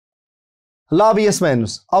ल अब यसमा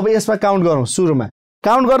हेर्नुस् अब यसमा काउन्ट गरौँ सुरुमा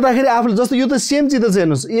काउन्ट गर्दाखेरि आफूले जस्तो यो त सेम चित्र छ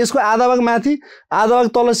हेर्नुस् यसको आधा भाग माथि आधा भाग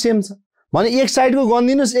तल सेम छ भने एक साइडको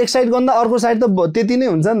गन्दिनुस् एक साइड गन्दा अर्को साइड त त्यति नै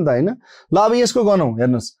हुन्छ नि त हैन ल अब यसको गनौँ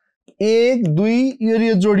हेर्नुस् 1 2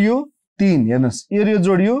 यो जोडियो 3 हेर्नुस् यो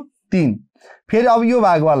जोडियो 3 फेरि अब यो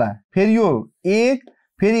भागवाला फेरि यो 1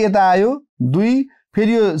 फेरि यता आयो 2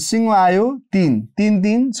 फेरि यो सिंह आयो 3 3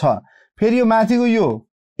 3 6 फेरि यो माथिको यो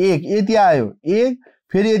 1 यति आयो 1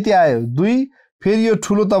 फेरि यति आयो 2 फेरि यो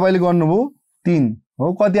ठुलो तपाईले गर्नुभयो 3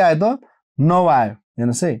 हो कति आयो त 9 आयो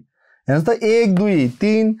हेर्नुस् है हेर्नुस् त 1 2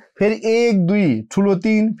 3 फेरि 1 2 ठुलो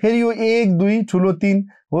 3 फेरि यो 1 2 ठुलो 3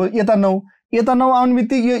 हो यता 9 आउने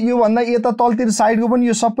बित्तिकै यो भन्दा यता तलतिर साइडको पनि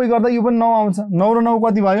यो सबै गर्दा यो पनि 9 आउँछ 9 र 9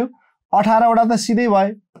 कति भयो 18 वटा त सिधै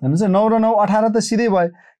भयो हेर्नुस् 9 र 9 18 त सिधै भयो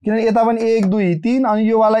किनभने यता पनि 1 2 3 अनि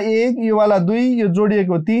यो वाला 1 यो वाला 2 यो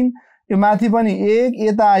जोडिएको 3 यो माथि पनि 1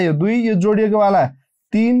 यता आयो 2 यो जोडिएको वाला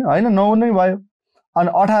 3 हैन 9 नै भयो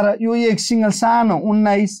अनि 18 यो एक सिंगल सानो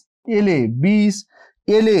 19 एले 20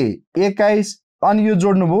 एले 21 अनि यो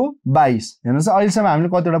जोड्नु भयो 22 हेर्नुस् अहिलेसम्म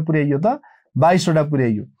हामीले कतिवटा पुर्याइयो त 22 वटा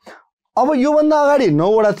पुर्याइयो अब यो भन्दा अगाडि 9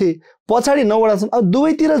 वटा थिए पछाडी 9 वटा छन् अब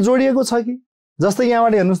दुवैतिर जोडिएको छ कि जस्तै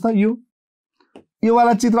यहाँबाट हेर्नुस् त यो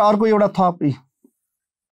वाला चित्र अर्को एउटा थप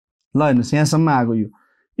ल हेर्नुस् यहाँसम्म आएको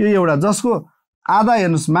यो एउटा जसको आधा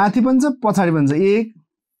हेर्नुस् माथि पनि छ पछाडी पनि छ 1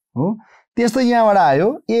 हो त्यस्तै यहाँबाट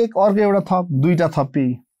आयो 1 अर्को एउटा थप दुईटा थपी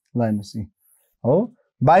ल हेर्नुस् हो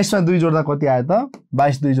 22 मा 2 जोड्दा कति आयो त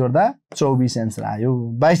 22 2 जोड्दा 24 आन्सर आयो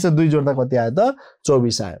 22 र 2 जोड्दा कति आयो त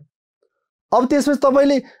 24 आयो अब त्यसपछि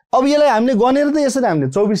तपाईले अब यसलाई हामीले गनेर त यसरी हामीले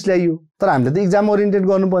 24 ल्याइयो तर हामीले त एक्जाम ओरिएन्टेड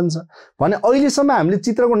गर्नुपर्छ भने अहिलेसम्म हामीले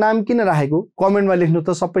चित्रको नाम किन राखेको कमेन्टमा लेख्नु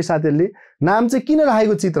त सबै साथीहरुले नाम चाहिँ किन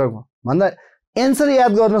राखेको चित्रको भन्दा एन्सर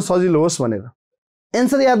याद गर्न सजिलो होस् भनेर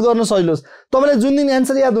एन्सर याद गर्न सजिलो होस् तपाईलाई जुन दिन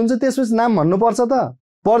एन्सर याद हुन्छ त्यसपछि नाम भन्नु पर्छ त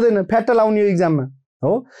पर्दैन फ्याट्ट लाउने यो एक्जाममा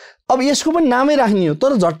हो अब यसको पनि नामै राख्ने हो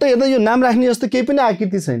तर झट्ट हेर्दा यो नाम राख्ने जस्तो केही पनि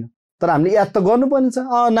आकृति छैन तर हामीले याद त गर्नुपर्ने छ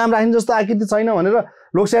नाम राख्ने जस्तो आकृति छैन भनेर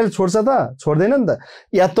लोकशाहीले छोड्छ त छोड्दैन नि त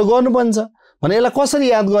याद त गर्नुपर्ने छ भने यसलाई कसरी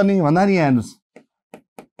याद गर्ने भन्दाखेरि यहाँ हेर्नुस्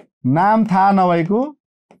नाम थाहा नभएको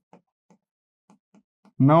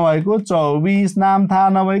 24 नाम थाहा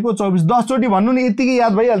नभएको 24 10 चोटी भन्नु नि यतिकै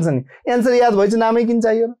याद भइहाल्छ नि एन्सर याद भएछ नामै किन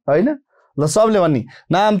चाहियो हैन ल सबले भन्नी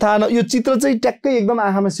नाम थाहा यो चित्र चाहिँ ट्याक्कै एकदम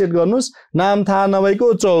आँखामा सेट गर्नुस् नाम थाहा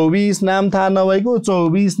नभएको 24 नाम थाहा नभएको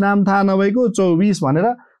 24 नाम थाहा नभएको 24 भनेर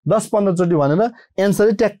 10 15 चोटी भनेर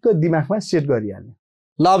एन्सर ट्याक्कै दिमागमा सेट गरिहाल्ने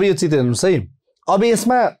ल अब यो चित्र हेर्नुस् है अब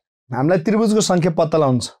यसमा हामीलाई त्रिभुजको संख्या पत्ता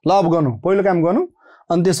लगाउनु छ ल अब गर्नु पहिलो काम गर्नु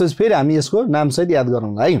अनि त्यसपछि फेरि हामी यसको नाम सहित याद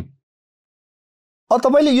गरौँ है अब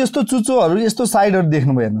तपाईले यस्तो चुचोहरु यस्तो साइडहरु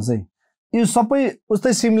देख्नुभयो हेर्नुस् है यो सबै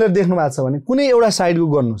उस्तै सिमिलर देख्नु भएको छ भने कुनै एउटा साइडको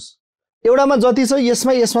गर्नुस् एउटामा जति छ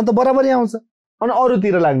यसमा त बराबरै आउँछ अनि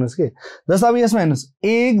अरुतिर लाग्नुस् के जस्तो अब यसमा हेर्नुस्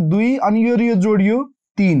 1 2 अनि यो जोडियो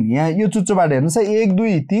 3 यहाँ यो चुच्चोबाट हेर्नुस् है 1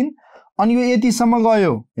 2 3 अनि यो यतिसम्म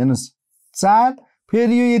गयो हेर्नुस् 4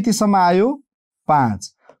 फेरि यो यतिसम्म आयो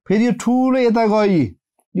 5 फेरि यो ठुलो यता गई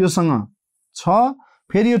योसँग 6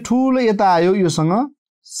 फेरि यो ठुलो यता आयो योसँग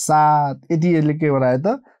 7 यति यसले के गरायो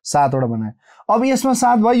त 7 वटा बनायो अब यसमा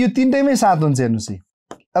 7 भयो यो तीनटैमै 7 हुन्छ हेर्नुस् है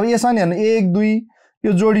अब यसमा नि हेर्नु 1 2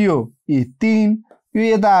 यो जोडियो 3 यो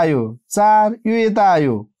यता आयो 4 यो यता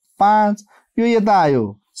आयो 5 यो यता आयो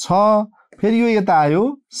 6 फेरि यो यता आयो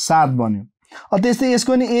 7 बन्यो अब त्यस्तै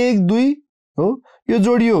यसको नि 1 2 हो यो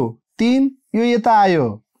जोडियो 3 यो यता आयो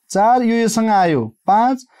 4 यो योसँग आयो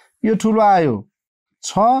 5 यो ठुलो आयो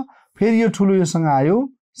 6 फेरि यो ठुलो योसँग आयो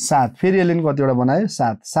 7 फेरि यसले नि कतिवटा बनायो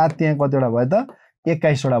 7 7 त्यहाँ कतिवटा भयो त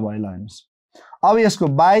 21 वटा भयो ल हेर्नुस् अब यसको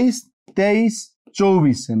 22 23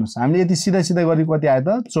 24 हेर्नुस् हामीले यति सिधा सिधा गरी कति आयो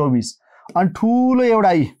त 24 अनि ठुलो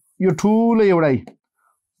एउटा यो ठुलो एउटा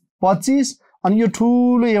 25 अनि यो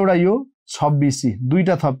ठुलो एउटा यो 26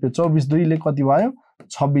 दुईटा थप्यो 24 2 ले कति भयो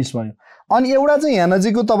 26 भयो अनि एउटा चाहिँ यहाँ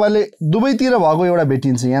नजिकको तपाईले दुवैतिर भएको एउटा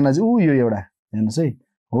भेटिन्छ यहाँ नजिक यो एउटा हेर्नुस् है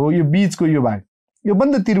हो यो बीचको यो भाग यो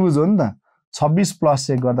पनि त त्रिभुज हो नि त 26 प्लस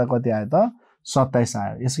 1 गर्दा कति आयो त 27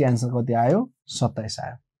 आयो यसको आन्सर कति आयो 27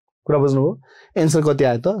 आयो कुरा बुझ्नुभयो आन्सर कति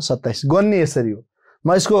आयो त 27 गर्ने यसरी हो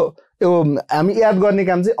म यसको हामी याद गर्ने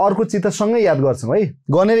काम चाहिँ अर्को चित्रसँगै याद गर्छौं है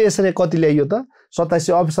गनेर यसरी कति ल्याइयो त 27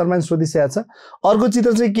 अफिसरमा सोधिसकेको छ अर्को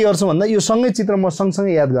चित्र चाहिँ के गर्छौं भन्दा यो सँगै चित्र म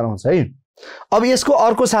सँगसँगै याद गराउँछु है अब यसको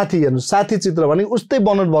अर्को साथी हेर्नु साथी चित्र भने उस्तै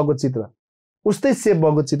बनोट भएको चित्र उस्तै सेप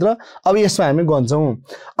भएको चित्र अब यसमा हामी गन्छौं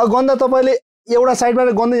अब गन्दा तपाईले एउटा साइडबाट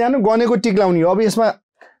गन्दै जानु गनेको टिक लाउने हो अब यसमा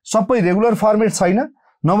सबै रेगुलर फर्मेट छैन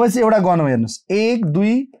नभए चाहिँ एउटा गनौ हेर्नुस् 1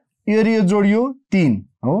 2 यो जोडियो 3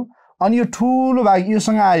 हो अनि यो ठुलो भाग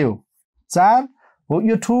योसँग आयो 4 हो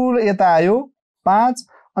यो ठुलो यता आयो 5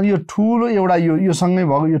 अनि यो ठुलो एउटा यो सँगै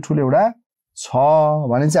भएको यो ठुलो एउटा 6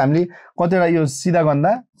 भने चाहिँ हामीले कतिवटा यो सिधा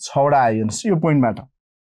गन्दा 6 वटा आयो हेर्नुस् यो पोइन्टबाट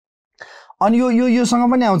अनि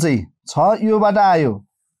योसँग पनि आउँछ 6 योबाट आयो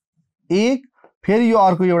 1 फेरि यो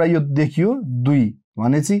अर्को एउटा यो देखियो 2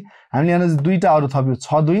 भने चाहिँ हामीले यहाँ दुईटा अरु थप्यो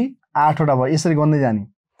 6 2 8 वटा भयो यसरी गर्दै जाने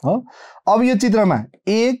हो अब यो चित्रमा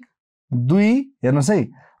 1 2 हेर्नुस् है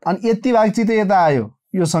अनि यति भाग चित्र यता आयो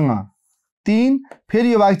योसँग 3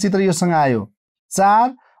 फेरि यो भाग चित्र योसँग आयो 4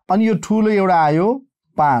 अनि यो ठुलो एउटा आयो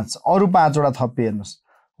 5 अरु 5 वटा थप्यो हेर्नुस्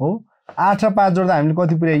हो 8 र 5 जोड्दा हामीले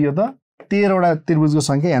कति पुर्याइयो त 13 वटा त्रिभुजको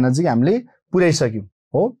संख्या यहाँ चाहिँ हामीले पुर्याइसक्यौं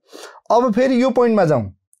हो अब फेरि यो पोइन्टमा जाउँ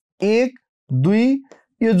 1 2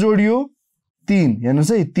 यो जोडियो 3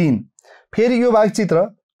 हेर्नुस् है 3 फेरि यो भाग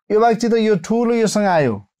चित्र यो ठुलो योसँग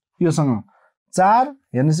आयो योसँग 4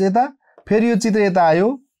 हेर्नुस् यता फेरि यो चित्र यता आयो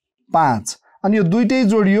 5 अनि यो दुईटै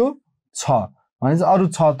जोडियो 6 भने चाहिँ अरु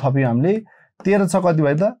 6 थप्यो हामीले 13 6 कति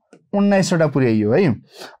भयो त 19 वटा पुर्याइयो है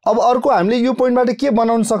अब अर्को हामीले यो पोइन्टबाट के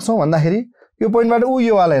बनाउन सक्छौं भन्दाखेरि यो पोइन्टबाट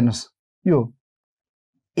यो वाला हेर्नुस् यो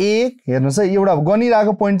 1 हेर्नुस् है एउटा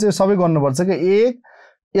गनिरहेको पोइन्ट चाहिँ सबै गर्नुपर्छ के 1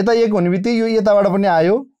 यता 1 हुनेबित्तिकै यो यताबाट पनि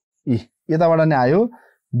आयो यताबाट नि आयो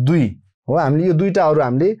 2 हो हामीले यो दुईटा अरु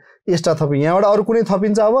हामीले एक्स्ट्रा थप्यौं यहाँबाट अरु कुनै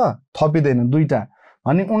थपिन्छ अब थपिदैन दुईटा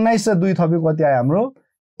अनि 19 र 2 थप्यो कति आयो हाम्रो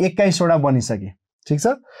 21 वटा बनिसके ठीक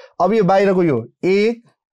छ अब यो बाहिरको यो 1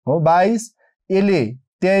 हो 22 एले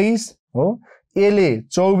 23 हो एले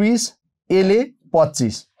 24 एले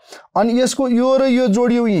 25 अनि यसको यो र यो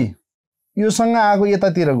जोडियो योसँग आएको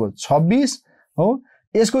यतातिरको 26 हो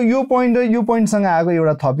यसको यो पोइन्ट र यो पोइन्टसँग आएको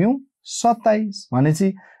एउटा थप्यौं 27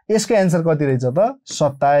 भनेपछि यसको आन्सर कति रहेछ त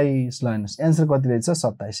 27 ल हेर्नुस् आन्सर कति रहेछ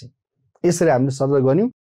 27 यसरी हामीले सर्च गर्यौं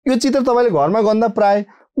यो चित्र तपाईले घरमा गर्दा प्राय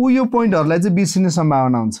यो पोइन्टहरुलाई चाहिँ बिर्सिने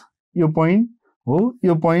सम्भावना हुन्छ यो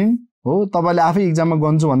पोइन्ट हो तपाईले आफै एक्जाममा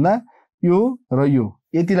गर्छु भन्दा यो र यो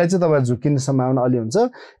यतिलाई चाहिँ तपाईहरु झुकिने सम्भावना अलि हुन्छ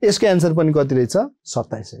यसको आन्सर पनि कति रहेछ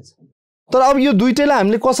 27 रहेछ तर अब यो दुईटैलाई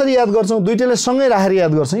हामीले कसरी याद गर्छौं दुईटैलाई सँगै राखेर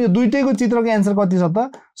याद गर्छौं यो दुईटैको चित्रको आन्सर कति छ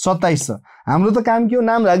त 27 छ हाम्रो त काम के हो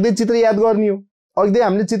नाम राख्दै चित्र याद गर्ने हो अघिदै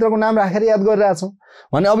हामीले चित्रको नाम राखेर याद गरिरहेका छौं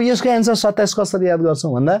भने अब यसको आन्सर 27 कसरी याद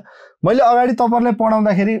गर्छौं भन्दा मैले अगाडि तपाईहरुलाई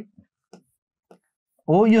पढाउँदाखेरि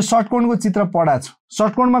हो यो षटकोणको चित्र पढाछु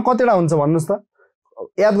षटकोणमा कतिवटा हुन्छ भन्नुस् त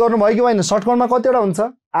याद गर्नु भयो कि भएन षटकोणमा कतिवटा हुन्छ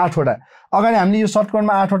 8 वटा अगाडि हामीले यो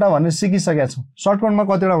षटकोणमा 8 वटा भनेर सिकिसकेका छौं षटकोणमा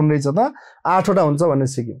कतिवटा हुने रहेछ त 8 वटा हुन्छ भनेर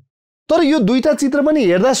सिक्यौं तर यो दुईटा चित्र पनि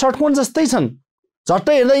हेर्दा षटकोण जस्तै छन्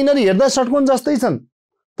झट्टै हेर्दा यिनीहरु हेर्दा षटकोण जस्तै छन्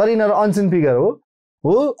तर यिनीहरु अनसिन फिगर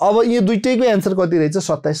हो अब यो दुईटैको आन्सर कति रहेछ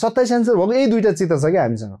 27 आन्सर भएको यही दुईटा चित्र छ के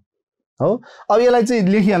हामीसँग हो अब यसलाई चाहिँ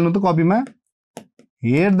लेखिहाल्नु त कपीमा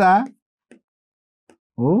हेर्दा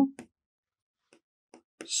हो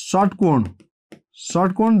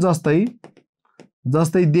षटकोण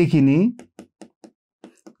जस्तै देखिने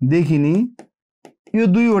यो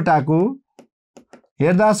दुईवटाको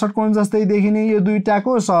हेर्दा षटकोण जस्तै देखिने यो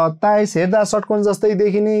दुईटाको 27 हेर्दा षटकोण जस्तै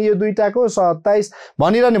देखिने यो दुईटाको 27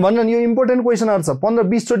 भनिरहने यो इम्पोर्टेन्ट क्वेशनहरु छ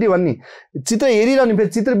 15-20 चोटी भन्ने चित्र हेरिरहने फेरि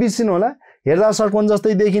चित्र बिर्सिनु होला हेर्दा षटकोण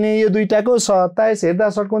जस्तै देखिने यो दुईटाको 27 हेर्दा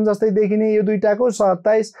षटकोण जस्तै देखिने यो दुईटाको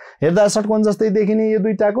 27 हेर्दा षटकोण जस्तै देखिने यो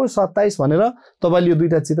दुईटाको 27 भनेर तपाईले यो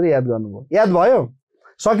दुईटा चित्र याद गर्नुभयो याद भयो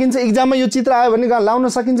सकिन्छ एक्जाममा यो चित्र आयो भने लाउन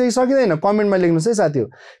सकिन्छ कि सकिदैन कमेन्टमा लेख्नुस् है साथीहरु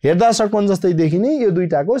हेर्दा षटकोण जस्तै देखिने यो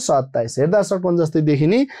दुईटाको 27 हेर्दा षटकोण जस्तै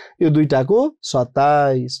देखिने यो दुईटाको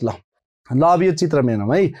 27 ल अब यो चित्र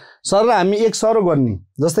हेरौँ है सरल हामी एक सरो गर्ने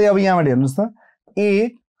जस्तै अब यहाँबाट हेर्नुस् त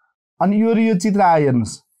 1 अनि यो चित्र आयो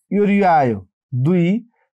हेर्नुस् यो आयो 2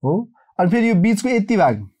 हो अनि फेरि यो बीचको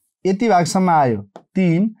यति भागसम्म आयो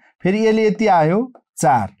 3 फेरि यसले यति आयो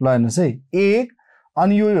 4 ल हेर्नुस् है 1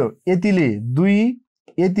 अनि यो यतिले 2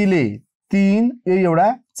 यतिले 3 यो एउटा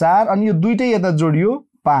 4 अनि यो दुईटै यता जोडियो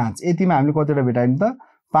 5 यतिमा हामीले कतिवटा भेटायौं त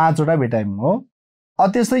 5 वटा भेटायौं हो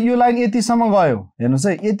त्यस्तै यो लाइन यतिसम्म गयो हेर्नुस्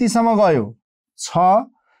है यतिसम्म गयो 6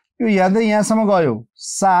 यो हेर्दै यहाँसम्म गयो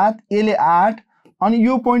 7 यसले 8 अनि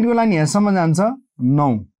यो पोइन्टको लाइन यहाँसम्म जान्छ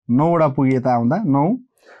 9 वटा पुग्यो यता आउँदा 9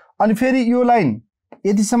 अनि फेरि यो लाइन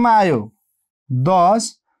यतिसम्म आयो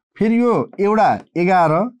 10 फेरि यो एउटा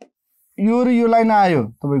 11 यो र यो लाइन आयो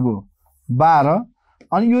तपाईको 12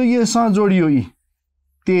 अनि योसँग जोडियो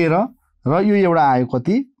 13 र यो एउटा आयो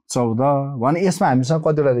कति 14 भने यसमा हामीसँग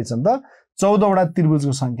कतिवटा रहेछ त 14 वटा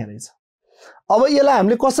त्रिभुजको संख्या रहेछ अब यसलाई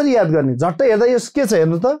हामीले कसरी याद गर्ने झट्टै हेर्दा यस के छ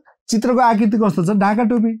हेर्नु त चित्रको आकृति कस्तो छ ढाका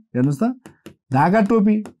टोपी हेर्नुस् त ढाका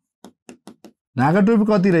टोपी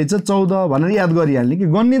कति रहेछ 14 भनेर याद गरिहाल्ने कि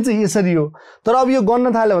गन्ने चाहिँ यसरी हो तर अब यो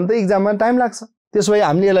गर्न थाल्यो भने त एक्जाममा टाइम लाग्छ त्यसो भए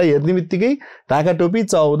हामीले यसलाई हेर्नेबित्तिकै ढाका टोपी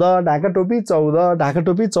 14 ढाका टोपी 14 ढाका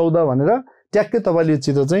टोपी 14 भनेर ट्याक्कै तपाईले यो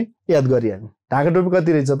चित्र चाहिँ याद गरिहाल्नु ढाका टोपी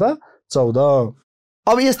कति रहेछ त 14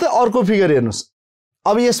 अब यस्तै अर्को फिगर हेर्नुस्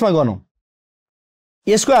अब यसमा गरौँ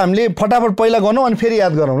यसको हामीले फटाफट पहिला गरौँ अनि फेरि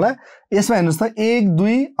याद गरौँला। यसमा हेर्नुहोस् त 1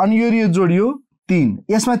 2 अनि यो जोडियो 3,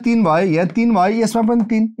 यसमा 3 भयो, यहाँ 3 भयो, यसमा पनि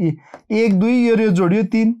 3, 1 2 यो जोडियो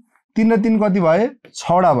 3, 3 र 3 कति भयो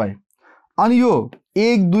 6 वटा भयो। अनि यो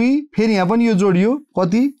 1 2 फेरि यहाँ पनि यो जोडियो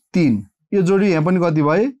कति 3, यो जोडियो यहाँ पनि कति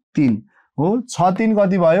भयो 3 हो, 6 3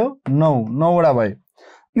 कति भयो 9, 9 वटा भयो।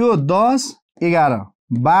 यो 10 11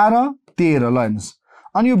 12 13 ल हेर्नुहोस्।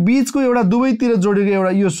 अनि यो बीचको एउटा दुवैतिर जोडेको एउटा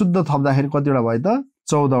यो शुद्ध थप्दाखेरि कतिवटा भयो त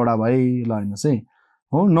 14 वटा भयो ल हेर्नुहोस् है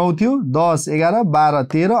हो। 9 थियो 10 11 12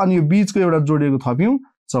 13 अनि यो बीचको एउटा जोडेको थप्यौं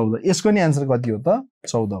 14, यसको नि आन्सर कति हो त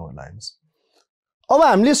 14 हो ल हेर्नुहोस्। अब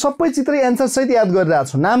हामीले सबै चित्र एन्सर सहित याद गरिरहेको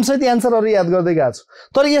छौं, नाम सहित एन्सरहरु याद गर्दै गएको छौं।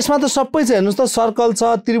 तर यसमा त सबै छ हेर्नुस् त, सर्कल छ,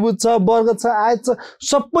 त्रिभुज छ, वर्ग छ, आयत छ,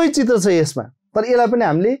 सबै चित्र छ यसमा। तर यसलाई पनि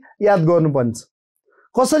हामीले याद गर्नुपर्छ।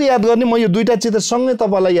 कसरी याद गर्ने, म यो दुईटा चित्र सँगै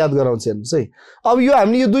तपाईलाई याद गराउँछु हेर्नुस् है। अब यो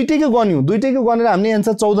हामीले यो दुईटैको गन्यौं, दुईटैको गनेर हामीले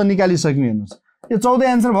एन्सर 14 निकालिसक्यौं हेर्नुस्। यो 14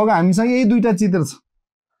 एन्सर भएको हामीसँग यही दुईटा चित्र छ।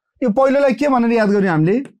 यो पहिलोलाई के भनेर याद गर्यौं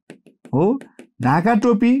हामीले हो, ढाका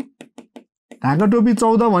टोपी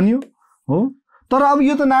 14 भन्यो हो। तर अब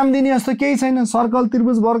यो त नाम दिने जस्तो केही छैन, सर्कल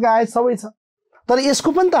त्रिभुज वर्ग आयत सबै छ। तर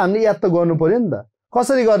यसको पनि त हामीले याद त गर्नु पर्यो नि त।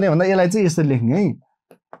 कसरी गर्ने भन्दा यसलाई चाहिँ यसरी लेख्ने है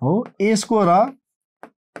हो,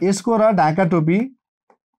 यसको र ढाका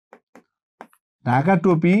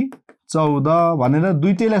टोपी 14 भनेर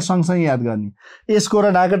दुईटैलाई सँगसँगै याद गर्ने। यसको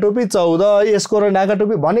र ढाका टोपी 14, यसको र ढाका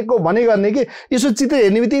टोपी भनेको भने गर्ने कि यसो चित्र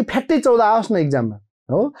हेर्ने बित्तिकै फ्याट्टै 14 आओस् न एक्जाममा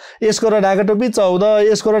हो। यसको र ढाका टोपी 14,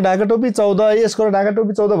 यसको र ढाका टोपी 14, यसको र ढाका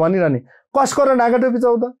टोपी 14 भनिरहने। कसको र ढाका टोपी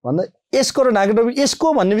 14 भन्दा यसको र ढाका टोपी,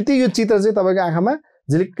 यसको भन्ने बित्तिकै यो चित्र चाहिँ तपाईको आँखामा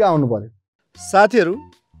झिलिक्क आउनु पर्यो। साथीहरु,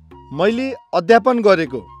 मैले अध्यापन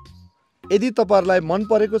गरेको यदि तपाईहरुलाई मन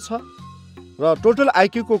परेको छ र टोटल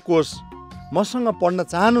आईक्यू को कोर्स मसँग पढ्न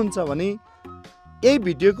चाहनुहुन्छ भने यही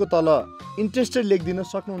भिडियोको तल इन्ट्रेस्टेड लेखिदिन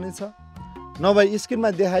सक्नुहुनेछ। नभए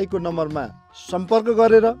स्क्रिनमा देखाएको नम्बरमा सम्पर्क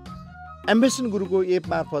गरेर एम्बिसन गुरुको एप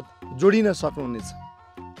मार्फत जोडिन सक्नुहुनेछ।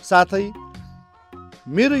 साथै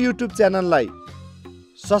मेरो युट्युब च्यानललाई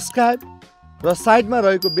सब्स्क्राइब र साइडमा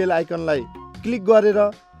रहेको बेल आइकनलाई क्लिक गरेर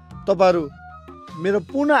तपाईहरु मेरो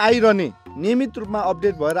पुनः आइरहने नियमित रूपमा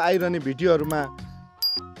अपडेट भएर आइरहने भिडियोहरुमा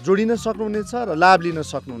जोडिन सक्नुहुनेछ र लाभ लिन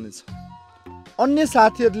सक्नुहुनेछ। अन्य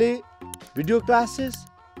साथीहरुले भिडियो क्लासेस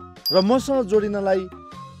र मसँग जोडिनलाई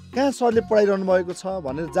कहाँ सरले पढाइरहनु भएको छ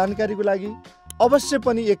भनेर जानकारीको लागि अवश्य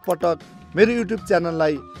पनि एकपटक मेरो युट्युब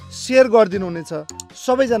च्यानललाई शेयर गरिदिनु हुनेछ।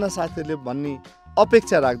 सबैजना साथीहरुले भन्ने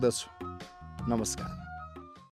अपेक्षा राख्दछु। नमस्कार।